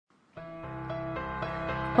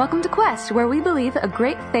Welcome to Quest, where we believe a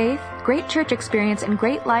great faith, great church experience, and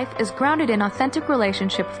great life is grounded in authentic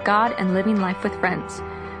relationship with God and living life with friends.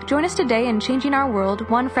 Join us today in changing our world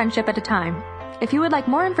one friendship at a time. If you would like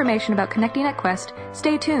more information about connecting at Quest,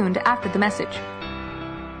 stay tuned after the message.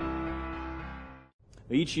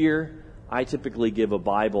 Each year, I typically give a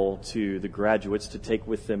Bible to the graduates to take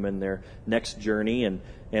with them in their next journey, and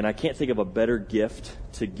I can't think of a better gift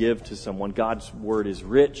to give to someone. God's Word is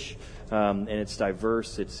rich, and it's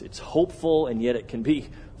diverse, it's hopeful, and yet it can be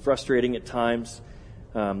frustrating at times.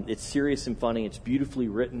 It's serious and funny, it's beautifully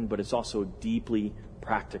written, but it's also deeply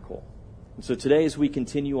practical. And so today, as we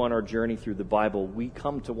continue on our journey through the Bible, we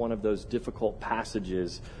come to one of those difficult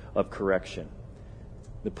passages of correction.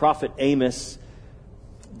 The prophet Amos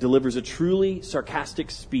delivers a truly sarcastic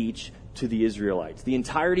speech to the Israelites. The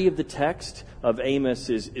entirety of the text of Amos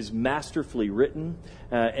is masterfully written,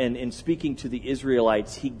 and in speaking to the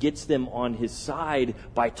Israelites, he gets them on his side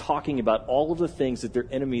by talking about all of the things that their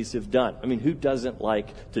enemies have done. I mean, who doesn't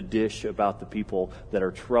like to dish about the people that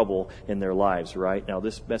are trouble in their lives, right? Now,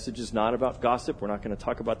 this message is not about gossip. We're not going to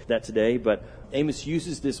talk about that today, but Amos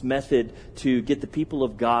uses this method to get the people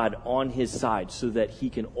of God on his side so that he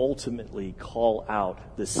can ultimately call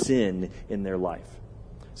out the sin in their life.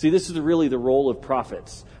 See, this is really the role of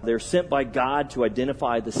prophets. They're sent by God to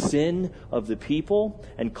identify the sin of the people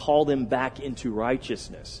and call them back into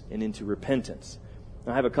righteousness and into repentance.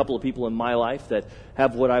 I have a couple of people in my life that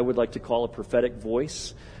have what I would like to call a prophetic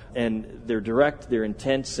voice. And they're direct, they're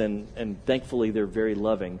intense, and thankfully they're very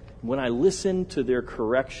loving. When I listen to their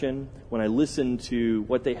correction, when I listen to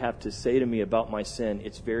what they have to say to me about my sin,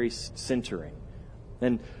 it's very centering.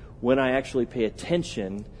 And when I actually pay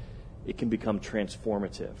attention, it can become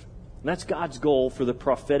transformative. And that's God's goal for the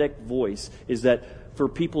prophetic voice, is that for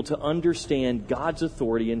people to understand God's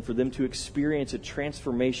authority and for them to experience a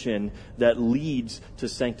transformation that leads to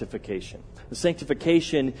sanctification. The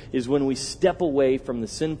sanctification is when we step away from the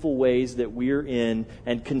sinful ways that we're in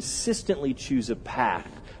and consistently choose a path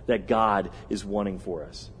that God is wanting for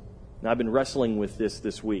us. Now, I've been wrestling with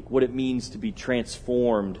this week, what it means to be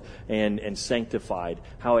transformed and sanctified,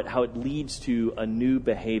 how it leads to a new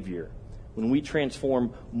behavior. When we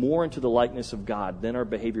transform more into the likeness of God, then our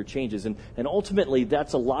behavior changes. And ultimately,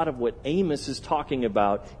 that's a lot of what Amos is talking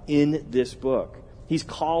about in this book. He's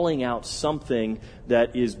calling out something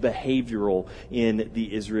that is behavioral in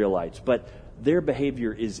the Israelites, but their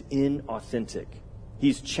behavior is inauthentic.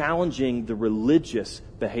 He's challenging the religious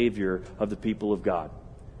behavior of the people of God.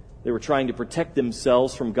 They were trying to protect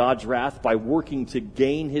themselves from God's wrath by working to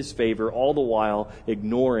gain His favor, all the while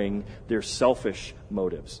ignoring their selfish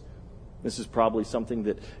motives. This is probably something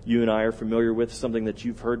that you and I are familiar with, something that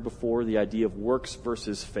you've heard before, the idea of works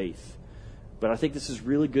versus faith. But I think this is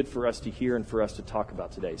really good for us to hear and for us to talk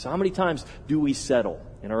about today. So how many times do we settle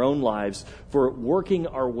in our own lives for working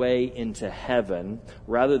our way into heaven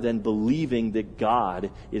rather than believing that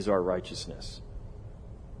God is our righteousness?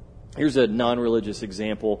 Here's a non-religious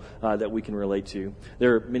example that we can relate to.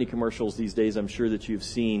 There are many commercials these days, I'm sure that you've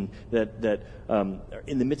seen, that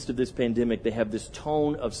in the midst of this pandemic, they have this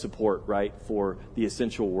tone of support, right, for the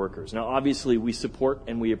essential workers. Now, obviously, we support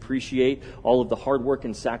and we appreciate all of the hard work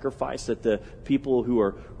and sacrifice that the people who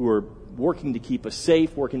are working to keep us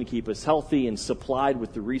safe, working to keep us healthy, and supplied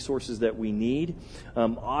with the resources that we need.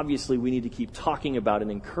 Obviously, we need to keep talking about and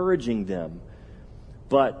encouraging them.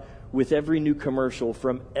 But with every new commercial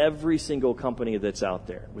from every single company that's out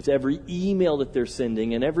there, with every email that they're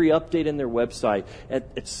sending and every update in their website,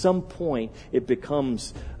 at some point it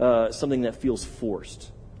becomes something that feels forced.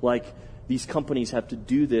 Like these companies have to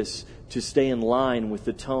do this to stay in line with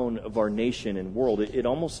the tone of our nation and world. It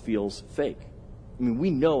almost feels fake. I mean, we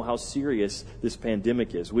know how serious this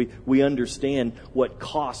pandemic is. We understand what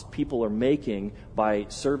cost people are making by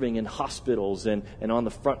serving in hospitals and on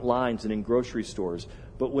the front lines and in grocery stores.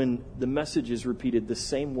 But when the message is repeated the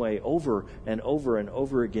same way over and over and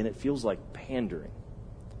over again, it feels like pandering.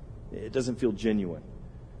 It doesn't feel genuine.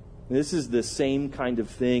 This is the same kind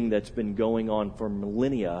of thing that's been going on for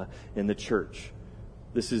millennia in the church.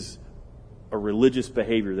 This is a religious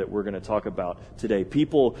behavior that we're going to talk about today.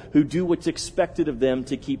 People who do what's expected of them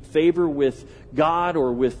to keep favor with God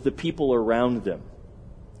or with the people around them.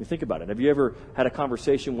 You think about it. Have you ever had a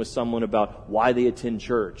conversation with someone about why they attend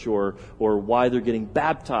church or why they're getting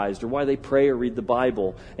baptized or why they pray or read the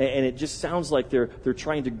Bible? And it just sounds like they're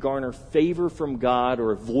trying to garner favor from God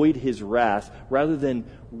or avoid His wrath rather than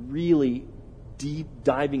really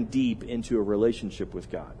diving deep into a relationship with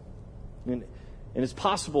God. And And it's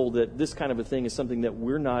possible that this kind of a thing is something that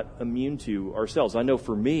we're not immune to ourselves. I know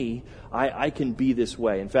for me, I can be this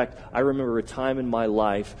way. In fact, I remember a time in my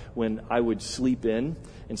life when I would sleep in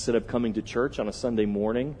instead of coming to church on a Sunday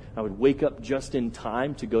morning. I would wake up just in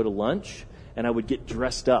time to go to lunch, and I would get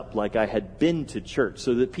dressed up like I had been to church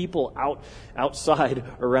so that people outside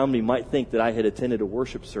around me might think that I had attended a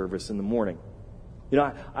worship service in the morning. You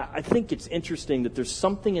know, I think it's interesting that there's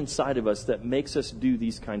something inside of us that makes us do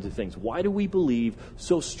these kinds of things. Why do we believe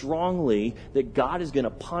so strongly that God is going to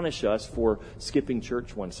punish us for skipping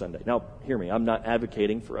church one Sunday? Now, hear me. I'm not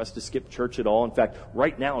advocating for us to skip church at all. In fact,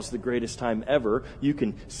 right now is the greatest time ever. You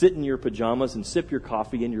can sit in your pajamas and sip your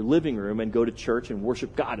coffee in your living room and go to church and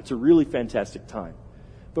worship God. It's a really fantastic time.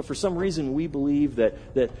 But for some reason, we believe that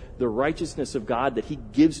the righteousness of God that He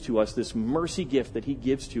gives to us, this mercy gift that He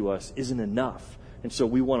gives to us, isn't enough. And so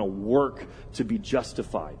we want to work to be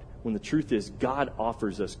justified, when the truth is God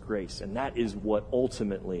offers us grace, and that is what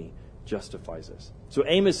ultimately justifies us. So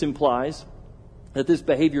Amos implies that this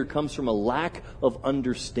behavior comes from a lack of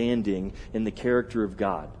understanding in the character of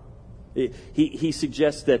God. He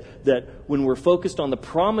suggests that when we're focused on the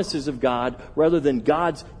promises of God rather than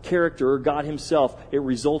God's character or God Himself, it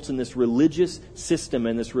results in this religious system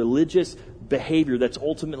and this religious behavior that's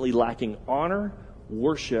ultimately lacking honor,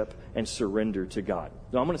 worship, and surrender to God.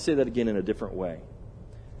 Now, I'm going to say that again in a different way.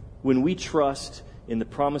 When we trust in the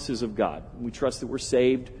promises of God, we trust that we're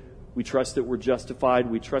saved, we trust that we're justified,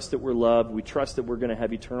 we trust that we're loved, we trust that we're going to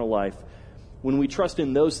have eternal life. When we trust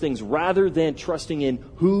in those things rather than trusting in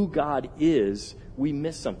who God is, we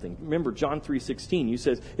miss something. Remember John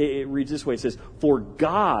 3:16, it reads this way, it says, "For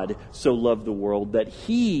God so loved the world that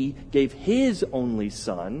He gave His only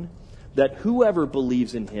Son, that whoever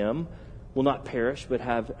believes in Him will not perish but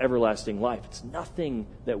have everlasting life." It's nothing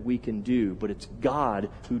that we can do, but it's God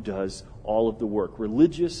who does all of the work.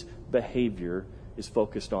 Religious behavior is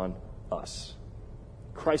focused on us.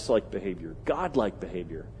 Christ-like behavior, God-like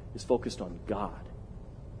behavior is focused on God.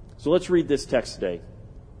 So let's read this text today.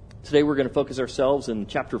 Today we're going to focus ourselves in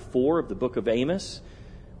chapter 4 of the book of Amos.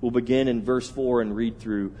 We'll begin in verse 4 and read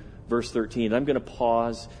through verse 13. I'm going to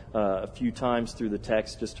pause a few times through the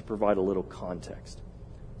text just to provide a little context.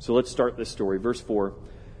 So let's start this story. Verse 4,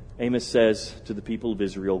 Amos says to the people of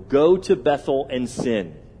Israel, "Go to Bethel and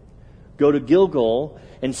sin. Go to Gilgal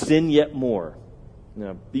and sin yet more."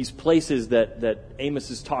 Now, these places that Amos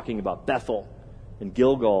is talking about, Bethel and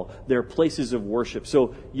Gilgal, they're places of worship.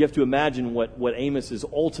 So you have to imagine what Amos is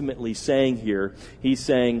ultimately saying here. He's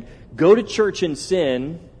saying, go to church and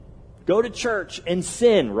sin. Go to church and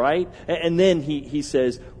sin, right? And then he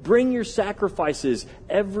says, bring your sacrifices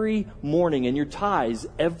every morning and your tithes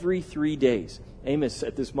every 3 days. Amos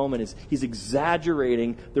at this moment he's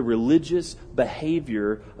exaggerating the religious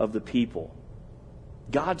behavior of the people.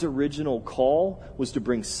 God's original call was to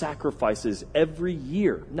bring sacrifices every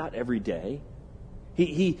year, not every day.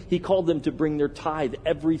 He called them to bring their tithe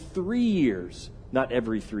every 3 years, not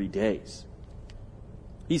every 3 days.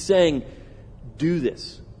 He's saying, do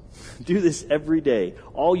this. Do this every day,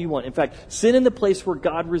 all you want. In fact, sin in the place where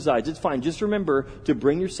God resides. It's fine. Just remember to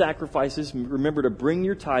bring your sacrifices. Remember to bring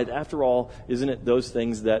your tithe. After all, isn't it those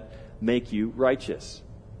things that make you righteous?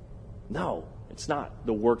 No, it's not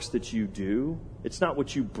the works that you do. It's not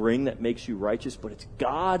what you bring that makes you righteous, but it's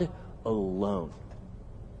God alone.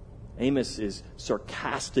 Amos is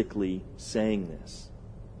sarcastically saying this.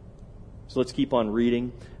 So let's keep on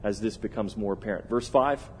reading as this becomes more apparent. Verse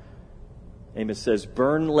 5. Amos says,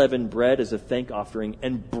 "Burn leavened bread as a thank offering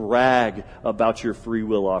and brag about your free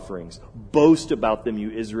will offerings. Boast about them,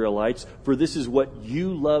 you Israelites, for this is what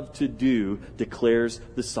you love to do, declares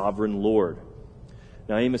the sovereign Lord."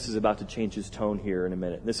 Now Amos is about to change his tone here in a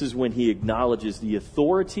minute. This is when he acknowledges the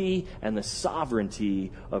authority and the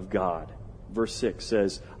sovereignty of God. Verse 6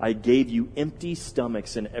 says, "I gave you empty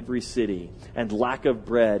stomachs in every city and lack of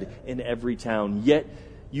bread in every town, yet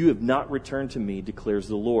you have not returned to me, declares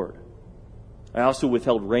the Lord. I also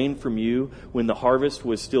withheld rain from you when the harvest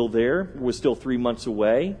was still there, was still 3 months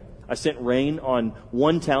away. I sent rain on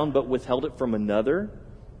one town, but withheld it from another.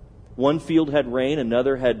 One field had rain,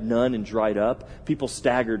 another had none and dried up. People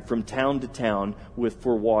staggered from town to town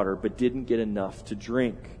for water, but didn't get enough to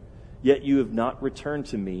drink. Yet you have not returned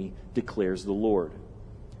to me, declares the Lord.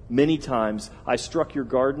 Many times I struck your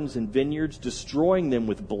gardens and vineyards, destroying them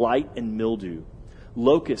with blight and mildew.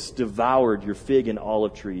 Locusts devoured your fig and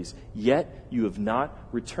olive trees, yet you have not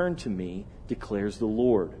returned to me, declares the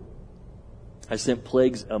Lord. I sent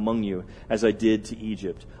plagues among you, as I did to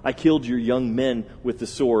Egypt. I killed your young men with the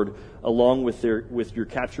sword, along with your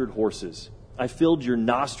captured horses. I filled your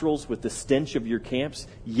nostrils with the stench of your camps,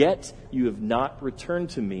 yet you have not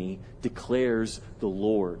returned to me, declares the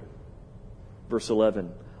Lord. Verse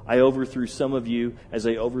 11, I overthrew some of you as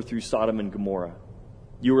I overthrew Sodom and Gomorrah.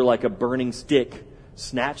 You were like a burning stick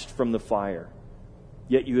snatched from the fire,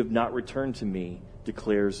 yet you have not returned to me,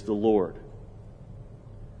 declares the Lord.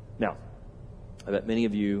 Now, I bet many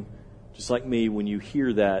of you, just like me, when you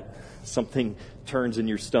hear that, something turns in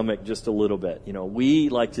your stomach just a little bit. You know, we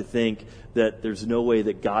like to think that there's no way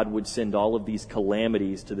that God would send all of these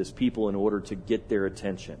calamities to this people in order to get their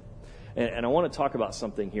attention. And I want to talk about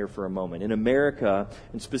something here for a moment. In America,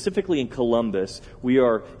 and specifically in Columbus, we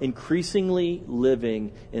are increasingly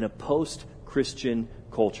living in a post-Christian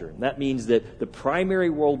culture. And that means that the primary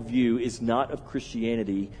worldview is not of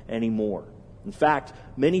Christianity anymore. In fact,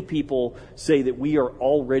 many people say that we are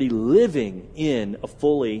already living in a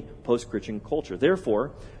fully post-Christian culture.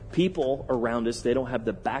 Therefore, people around us, they don't have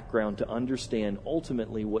the background to understand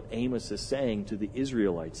ultimately what Amos is saying to the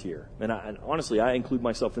Israelites here. And honestly, I include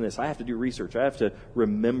myself in this. I have to do research. I have to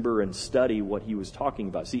remember and study what he was talking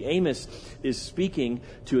about. See, Amos is speaking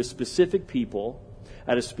to a specific people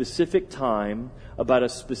at a specific time about a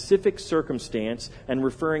specific circumstance and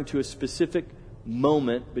referring to a specific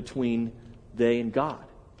moment between they and God.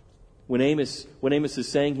 What Amos is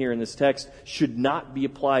saying here in this text should not be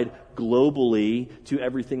applied globally to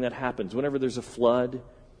everything that happens. Whenever there's a flood,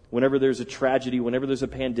 whenever there's a tragedy, whenever there's a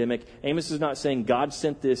pandemic, Amos is not saying God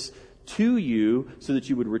sent this to you so that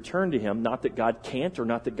you would return to him. Not that God can't or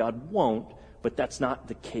not that God won't, but that's not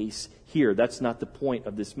the case here. That's not the point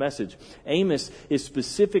of this message. Amos is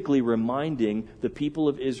specifically reminding the people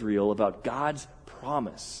of Israel about God's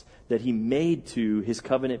promise that he made to his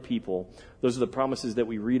covenant people. Those are the promises that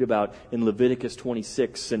we read about in Leviticus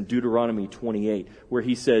 26 and Deuteronomy 28, where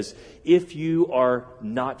he says, if you are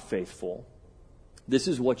not faithful, this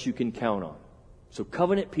is what you can count on. So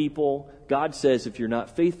covenant people, God says, if you're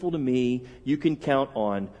not faithful to me, you can count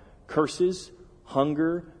on curses,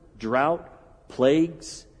 hunger, drought,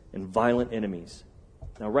 plagues, and violent enemies.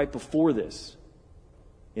 Now, right before this,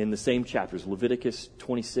 in the same chapters, Leviticus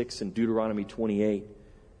 26 and Deuteronomy 28,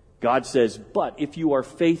 God says, but if you are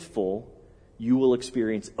faithful, you will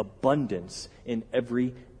experience abundance in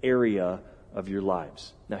every area of your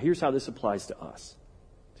lives. Now, here's how this applies to us.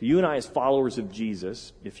 So you and I, as followers of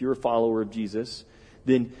Jesus, if you're a follower of Jesus,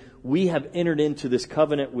 then we have entered into this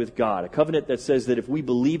covenant with God, a covenant that says that if we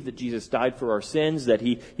believe that Jesus died for our sins, that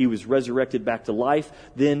he was resurrected back to life,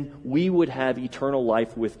 then we would have eternal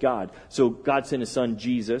life with God. So God sent his son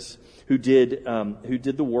Jesus, who did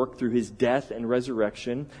the work through his death and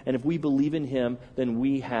resurrection. And if we believe in him, then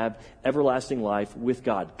we have everlasting life with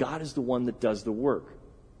God. God is the one that does the work.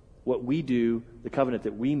 What we do, the covenant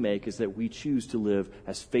that we make, is that we choose to live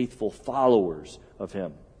as faithful followers of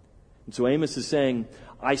him. And so Amos is saying,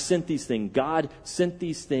 I sent these things. God sent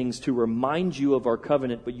these things to remind you of our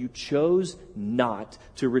covenant, but you chose not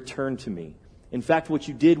to return to me. In fact, what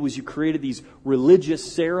you did was you created these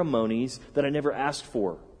religious ceremonies that I never asked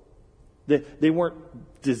for. They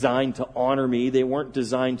weren't designed to honor me. They weren't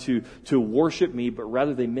designed to worship me, but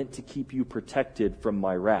rather they meant to keep you protected from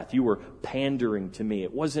my wrath. You were pandering to me.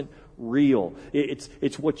 It wasn't real.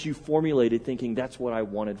 It's what you formulated thinking that's what I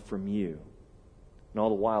wanted from you. And all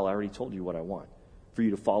the while, I already told you what I want. For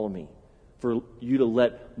you to follow me. For you to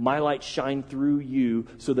let my light shine through you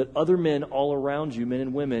so that other men all around you, men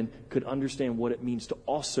and women, could understand what it means to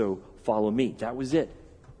also follow me. That was it.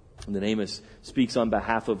 And then Amos speaks on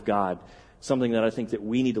behalf of God, something that I think that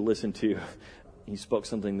we need to listen to. He spoke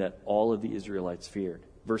something that all of the Israelites feared.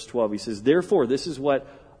 Verse 12, he says, therefore, this is what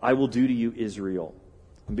I will do to you, Israel.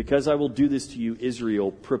 And because I will do this to you,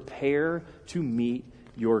 Israel, prepare to meet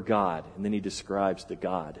your God. And then he describes the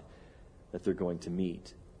God that they're going to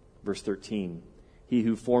meet. Verse 13, he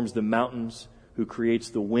who forms the mountains, who creates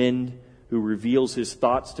the wind, who reveals his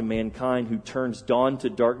thoughts to mankind, who turns dawn to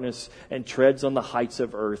darkness and treads on the heights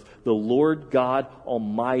of earth. The Lord God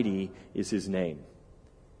Almighty is his name.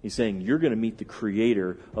 He's saying, you're going to meet the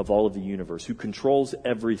creator of all of the universe, who controls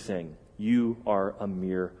everything. You are a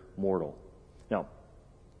mere mortal. Now,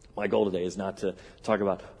 my goal today is not to talk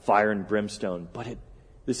about fire and brimstone, but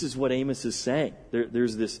this is what Amos is saying.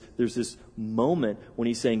 There's this moment when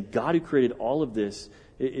he's saying, God who created all of this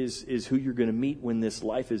is who you're going to meet when this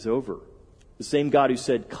life is over. The same God who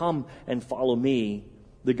said, come and follow me.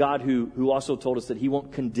 The God who also told us that he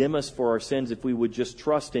won't condemn us for our sins if we would just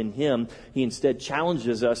trust in him. He instead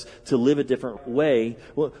challenges us to live a different way.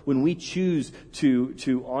 When we choose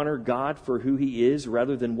to honor God for who he is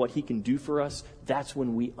rather than what he can do for us, that's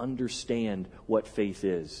when we understand what faith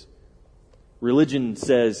is. Religion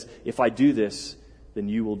says, if I do this, then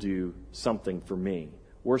you will do something for me.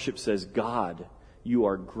 Worship says, God, you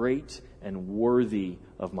are great and worthy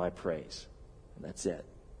of my praise. And that's it.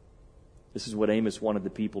 This is what Amos wanted the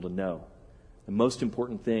people to know. The most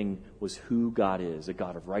important thing was who God is, a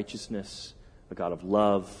God of righteousness, a God of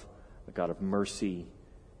love, a God of mercy,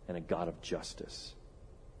 and a God of justice.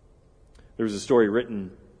 There was a story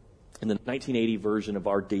written in the 1980 version of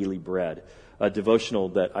Our Daily Bread, a devotional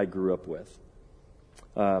that I grew up with.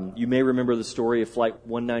 You may remember the story of Flight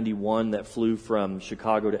 191 that flew from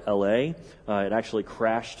Chicago to L.A. It actually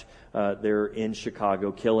crashed there in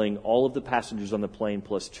Chicago, killing all of the passengers on the plane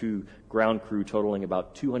plus 2 ground crew, totaling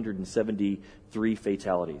about 273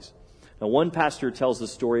 fatalities. Now, one pastor tells the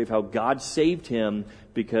story of how God saved him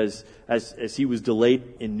because as he was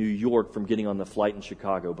delayed in New York from getting on the flight in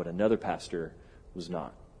Chicago, but another pastor was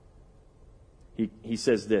not. He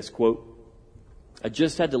says this, quote, I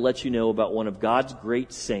just had to let you know about one of God's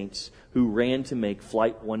great saints who ran to make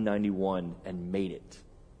Flight 191 and made it.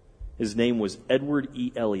 His name was Edward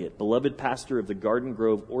E. Elliott, beloved pastor of the Garden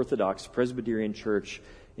Grove Orthodox Presbyterian Church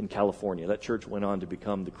in California. That church went on to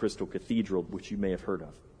become the Crystal Cathedral, which you may have heard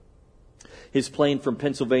of. His plane from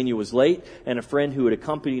Pennsylvania was late, and a friend who had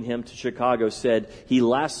accompanied him to Chicago said he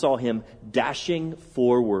last saw him dashing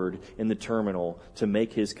forward in the terminal to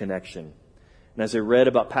make his connection. And as I read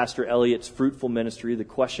about Pastor Elliott's fruitful ministry, the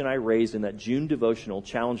question I raised in that June devotional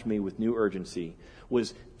challenged me with new urgency.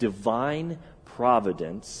 Was divine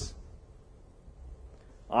providence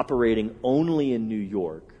operating only in New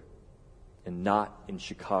York and not in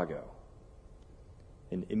Chicago?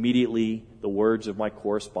 And immediately the words of my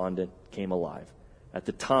correspondent came alive. At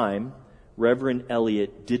the time, Reverend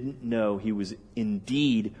Elliott didn't know he was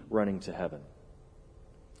indeed running to heaven.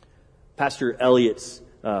 Pastor Elliott's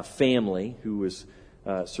family, who was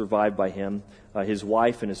survived by him, his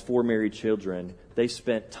wife and his 4 married children, they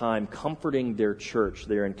spent time comforting their church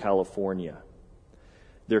there in California.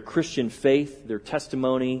 Their Christian faith, their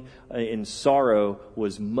testimony in sorrow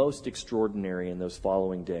was most extraordinary in those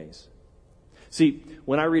following days. See,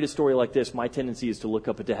 when I read a story like this, my tendency is to look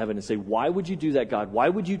up into heaven and say, why would you do that, God? Why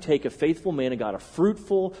would you take a faithful man of God, a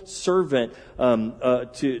fruitful servant,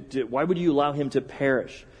 why would you allow him to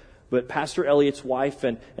perish? But Pastor Elliott's wife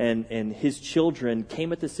and his children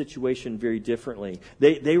came at the situation very differently.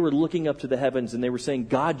 They were looking up to the heavens and they were saying,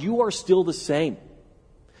 God, you are still the same.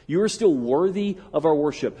 You are still worthy of our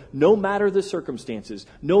worship, no matter the circumstances,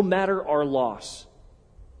 no matter our loss.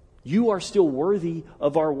 You are still worthy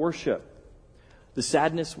of our worship. The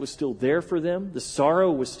sadness was still there for them. The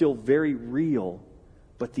sorrow was still very real.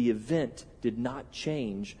 But the event did not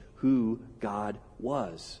change who God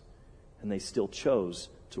was. And they still chose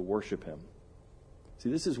to worship him. See,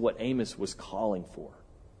 this is what Amos was calling for.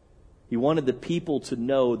 He wanted the people to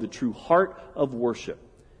know the true heart of worship.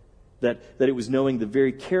 That it was knowing the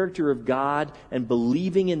very character of God and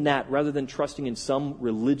believing in that rather than trusting in some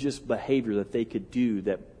religious behavior that they could do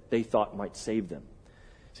that they thought might save them.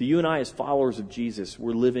 So you and I, as followers of Jesus,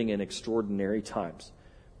 we're living in extraordinary times.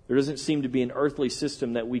 There doesn't seem to be an earthly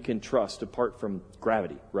system that we can trust apart from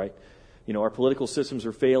gravity, right? You know, our political systems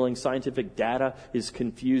are failing. Scientific data is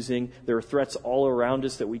confusing. There are threats all around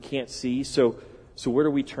us that we can't see. So where do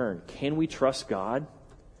we turn? Can we trust God?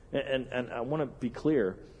 And I want to be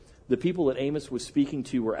clear. The people that Amos was speaking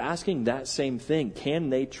to were asking that same thing. Can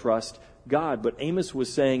they trust God? But Amos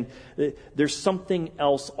was saying there's something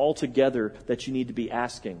else altogether that you need to be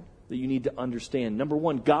asking, that you need to understand. Number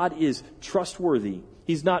one, God is trustworthy.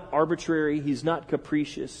 He's not arbitrary. He's not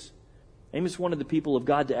capricious. Amos wanted the people of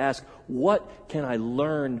God to ask, what can I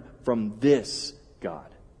learn from this God?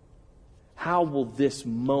 How will this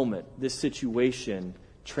moment, this situation,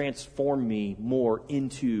 transform me more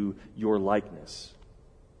into your likeness?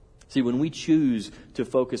 See, when we choose to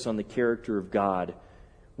focus on the character of God,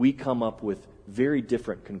 we come up with very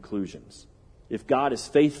different conclusions. If God is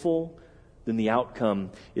faithful, then the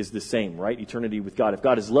outcome is the same, right? Eternity with God. If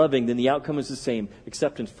God is loving, then the outcome is the same.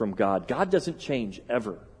 Acceptance from God. God doesn't change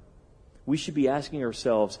ever. We should be asking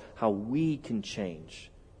ourselves how we can change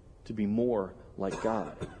to be more like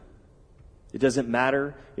God. It doesn't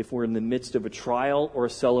matter if we're in the midst of a trial or a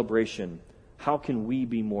celebration. How can we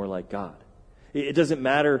be more like God? It doesn't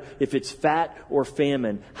matter if it's fat or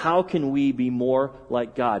famine. How can we be more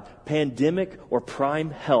like God? Pandemic or prime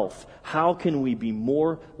health. How can we be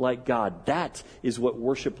more like God? That is what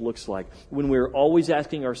worship looks like. When we're always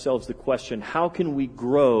asking ourselves the question, how can we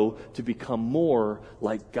grow to become more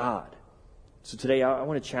like God? So today I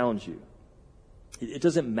want to challenge you. It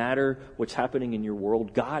doesn't matter what's happening in your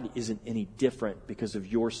world. God isn't any different because of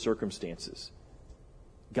your circumstances.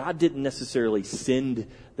 God didn't necessarily send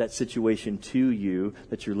that situation to you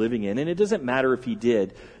that you're living in. And it doesn't matter if he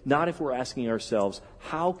did. Not if we're asking ourselves,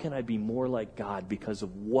 how can I be more like God because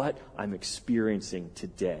of what I'm experiencing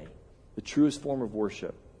today? The truest form of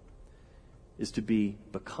worship is to be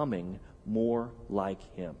becoming more like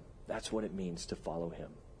him. That's what it means to follow him.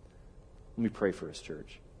 Let me pray for us,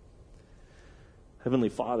 church. Heavenly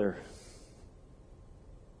Father,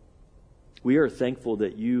 we are thankful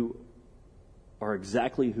that you are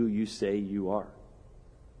exactly who you say you are.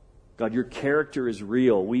 God, your character is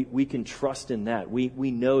real. We can trust in that.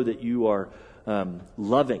 We know that you are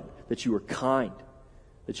loving, that you are kind,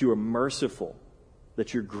 that you are merciful,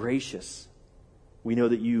 that you're gracious. We know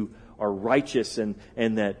that you are righteous and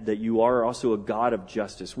that you are also a God of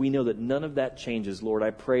justice. We know that none of that changes, Lord. I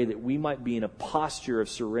pray that we might be in a posture of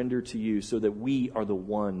surrender to you so that we are the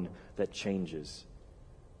one that changes,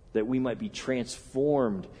 that we might be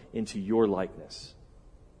transformed into your likeness.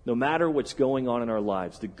 No matter what's going on in our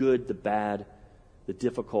lives, the good, the bad, the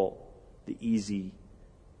difficult, the easy,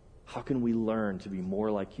 how can we learn to be more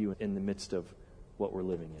like you in the midst of what we're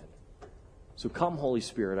living in? So come, Holy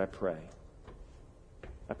Spirit, I pray.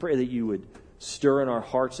 I pray that you would stir in our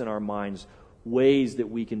hearts and our minds ways that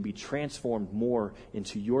we can be transformed more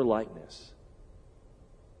into your likeness.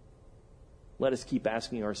 Let us keep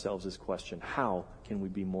asking ourselves this question: how can we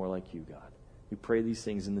be more like you, God? We pray these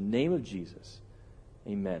things in the name of Jesus.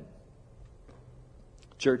 Amen.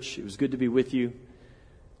 Church, it was good to be with you.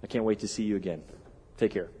 I can't wait to see you again.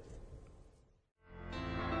 Take care.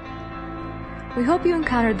 We hope you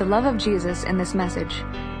encountered the love of Jesus in this message.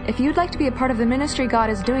 If you'd like to be a part of the ministry God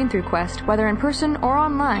is doing through Quest, whether in person or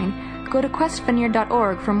online, go to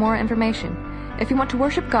questvineyard.org for more information. If you want to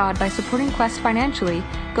worship God by supporting Quest financially,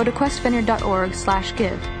 go to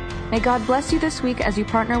questvineyard.org/give. May God bless you this week as you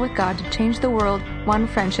partner with God to change the world one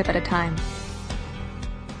friendship at a time.